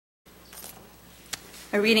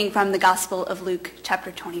A reading from the Gospel of Luke,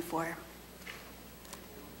 chapter 24.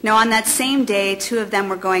 Now on that same day, 2 of them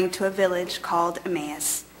were going to a village called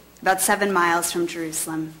Emmaus, about 7 miles from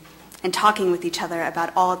Jerusalem, and talking with each other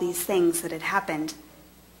about all these things that had happened.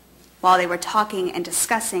 While they were talking and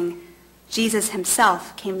discussing, Jesus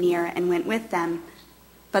himself came near and went with them,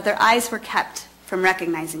 but their eyes were kept from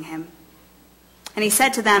recognizing him. And he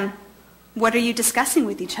said to them, "What are you discussing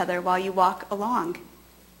with each other while you walk along?"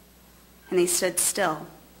 And they stood still,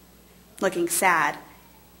 looking sad.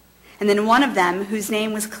 And then one of them, whose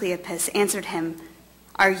name was Cleopas, answered him,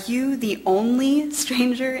 "Are you the only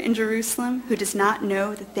stranger in Jerusalem who does not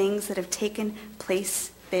know the things that have taken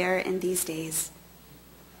place there in these days?"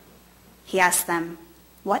 He asked them,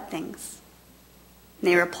 "What things?" And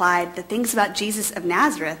they replied, "The things about Jesus of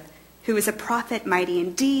Nazareth, who was a prophet, mighty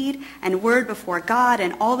in deed and word before God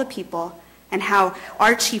and all the people, and how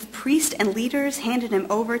our chief priest and leaders handed him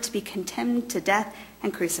over to be condemned to death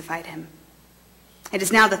and crucified him. It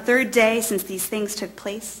is now the 3rd day since these things took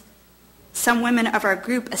place. Some women of our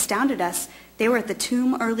group astounded us. They were at the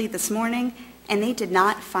tomb early this morning, and they did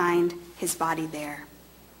not find his body there."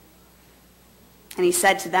 And he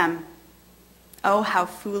said to them, "Oh, how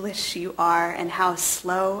foolish you are, and how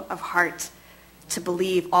slow of heart to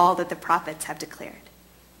believe all that the prophets have declared.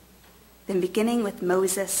 Then beginning with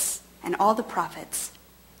Moses and all the prophets,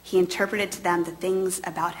 he interpreted to them the things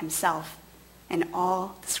about himself and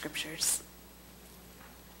all the scriptures.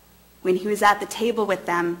 When he was at the table with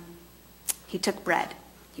them, he took bread,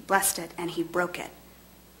 he blessed it, and he broke it,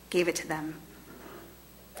 gave it to them.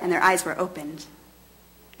 And their eyes were opened,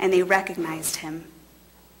 and they recognized him.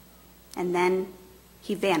 And then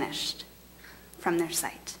he vanished from their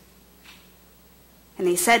sight. And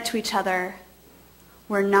they said to each other,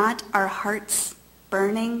 "Were not our hearts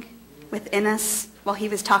burning within us while he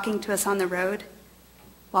was talking to us on the road,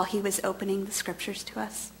 while he was opening the scriptures to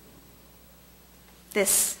us?"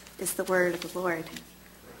 This is the word of the Lord.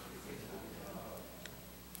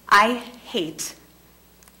 I hate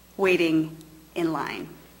waiting in line.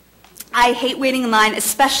 I hate waiting in line,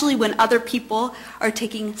 especially when other people are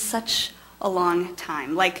taking such a long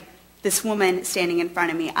time. Like this woman standing in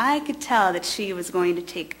front of me. I could tell that she was going to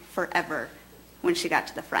take forever when she got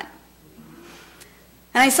to the front.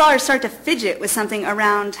 And I saw her start to fidget with something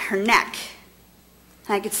around her neck.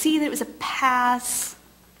 And I could see that it was a pass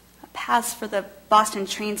for the Boston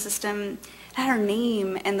train system. It had her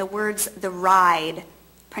name and the words "The Ride"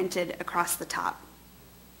 printed across the top.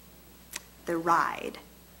 The Ride.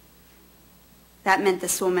 That meant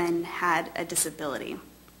this woman had a disability.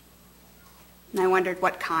 And I wondered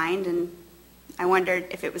what kind, and I wondered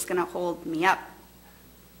if it was going to hold me up.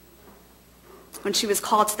 When she was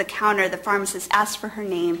called to the counter, the pharmacist asked for her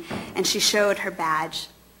name, and she showed her badge.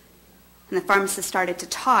 And the pharmacist started to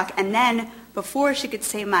talk, and then, before she could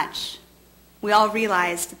say much, we all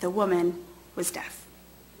realized that the woman was deaf.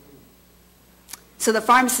 So the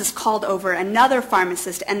pharmacist called over another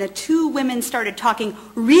pharmacist, and the 2 women started talking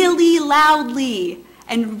really loudly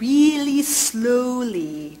and really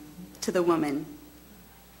slowly to the woman.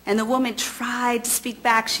 And the woman tried to speak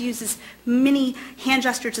back. She used as many hand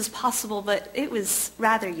gestures as possible, but it was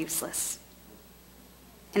rather useless.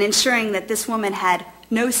 And ensuring that this woman had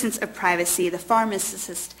no sense of privacy, the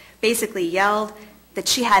pharmacist basically yelled that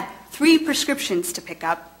she had 3 prescriptions to pick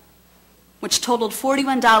up, which totaled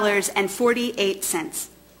 $41.48.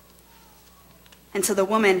 And so the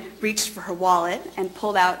woman reached for her wallet and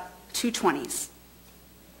pulled out 2 20s.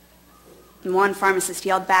 And one pharmacist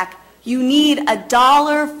yelled back, "You need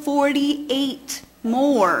 $1.48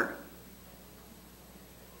 more."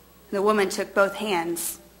 The woman took both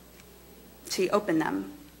hands. She opened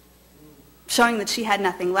them, showing that she had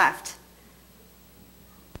nothing left.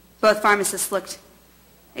 Both pharmacists looked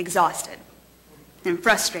exhausted and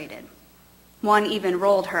frustrated. One even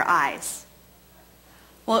rolled her eyes.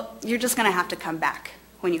 "Well, you're just going to have to come back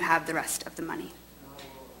when you have the rest of the money."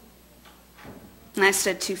 And I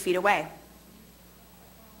stood 2 feet away.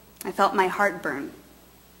 I felt my heart burn.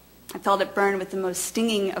 I felt it burn with the most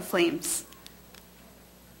stinging of flames.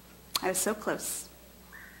 I was so close.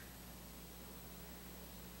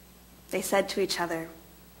 They said to each other,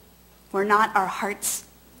 "Were not our hearts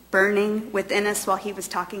burning within us while he was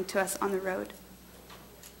talking to us on the road?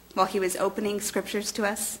 While he was opening scriptures to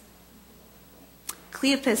us?"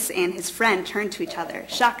 Cleopas and his friend turned to each other,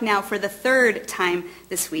 shocked now for the 3rd time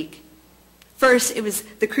this week. First, it was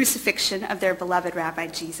the crucifixion of their beloved Rabbi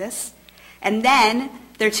Jesus. And then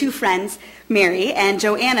their 2 friends, Mary and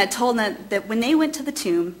Joanna, told them that when they went to the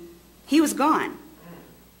tomb, he was gone.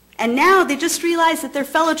 And now they just realized that their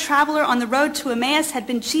fellow traveler on the road to Emmaus had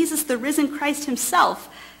been Jesus, the risen Christ himself.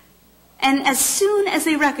 And as soon as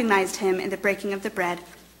they recognized him in the breaking of the bread,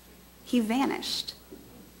 he vanished.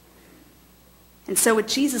 And so with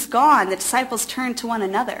Jesus gone, the disciples turned to one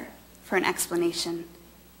another for an explanation.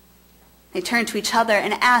 They turned to each other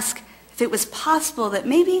and asked if it was possible that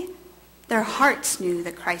maybe their hearts knew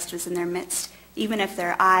that Christ was in their midst, even if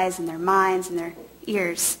their eyes and their minds and their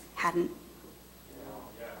ears hadn't.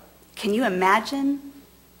 Can you imagine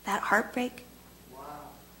that heartbreak?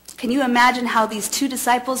 Can you imagine how these two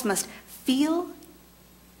disciples must feel?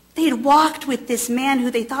 They had walked with this man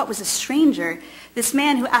who they thought was a stranger, this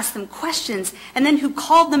man who asked them questions, and then who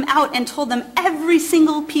called them out and told them every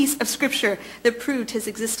single piece of Scripture that proved his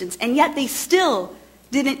existence. And yet they still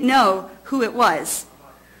didn't know who it was.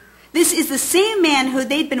 This is the same man who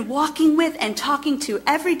they'd been walking with and talking to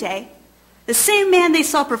every day, the same man they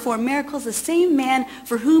saw perform miracles, the same man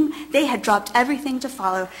for whom they had dropped everything to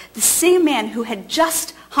follow, the same man who had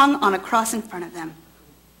just hung on a cross in front of them.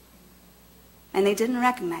 And they didn't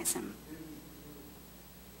recognize him.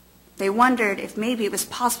 They wondered if maybe it was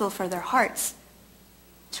possible for their hearts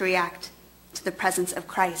to react to the presence of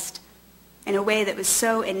Christ in a way that was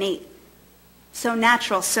so innate, so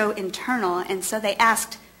natural, so internal. And so they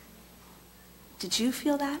asked, did you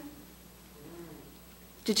feel that?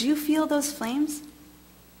 Did you feel those flames?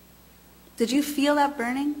 Did you feel that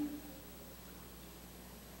burning?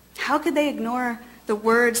 How could they ignore the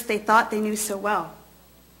words they thought they knew so well?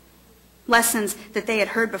 Lessons that they had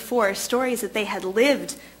heard before, stories that they had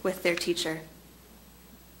lived with their teacher.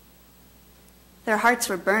 Their hearts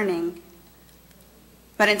were burning.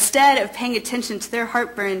 But instead of paying attention to their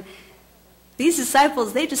heartburn, these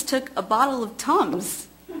disciples, they just took a bottle of Tums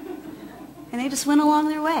and they just went along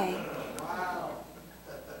their way.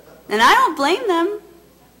 And I don't blame them.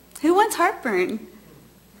 Who wants heartburn?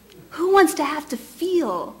 Who wants to have to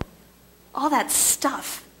feel all that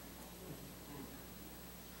stuff?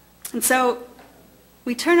 And so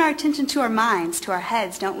we turn our attention to our minds, to our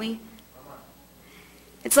heads, don't we?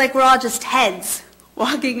 It's like we're all just heads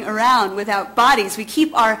walking around without bodies. We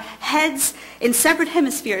keep our heads in separate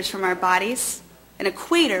hemispheres from our bodies, an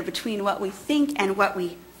equator between what we think and what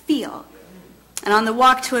we feel. And on the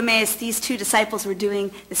walk to Emmaus, these two disciples were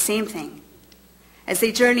doing the same thing. As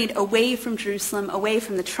they journeyed away from Jerusalem, away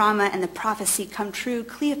from the trauma and the prophecy come true,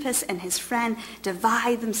 Cleopas and his friend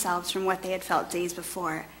divide themselves from what they had felt days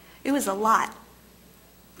before. It was a lot.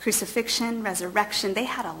 Crucifixion, resurrection, they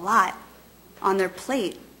had a lot on their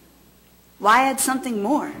plate. Why add something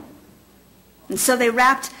more? And so they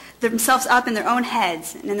wrapped themselves up in their own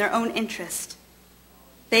heads and in their own interest.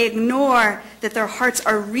 They ignore that their hearts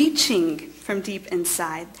are reaching from deep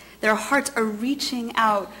inside. Their hearts are reaching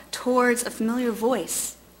out towards a familiar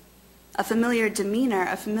voice, a familiar demeanor,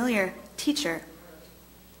 a familiar teacher.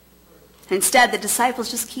 Instead, the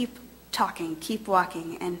disciples just keep talking, keep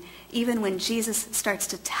walking, and even when Jesus starts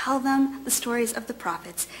to tell them the stories of the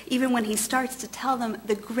prophets, even when he starts to tell them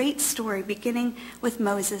the great story beginning with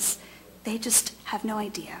Moses, they just have no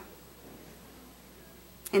idea.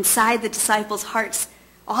 Inside the disciples' hearts,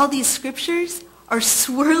 all these scriptures are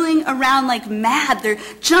swirling around like mad. They're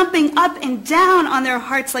jumping up and down on their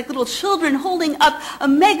hearts like little children holding up a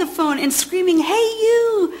megaphone and screaming, "Hey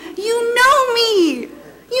you know me!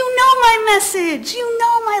 You know my message! You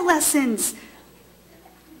know my lessons!"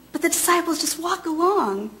 But the disciples just walk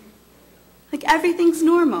along like everything's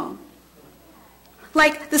normal.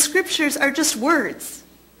 Like the scriptures are just words.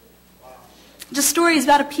 Just stories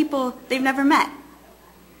about a people they've never met.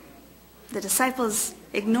 The disciples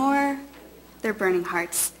ignore their burning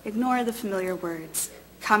hearts, ignore the familiar words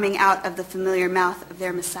coming out of the familiar mouth of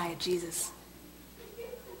their Messiah, Jesus.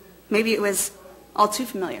 Maybe it was all too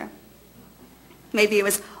familiar. Maybe it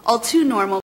was all too normal.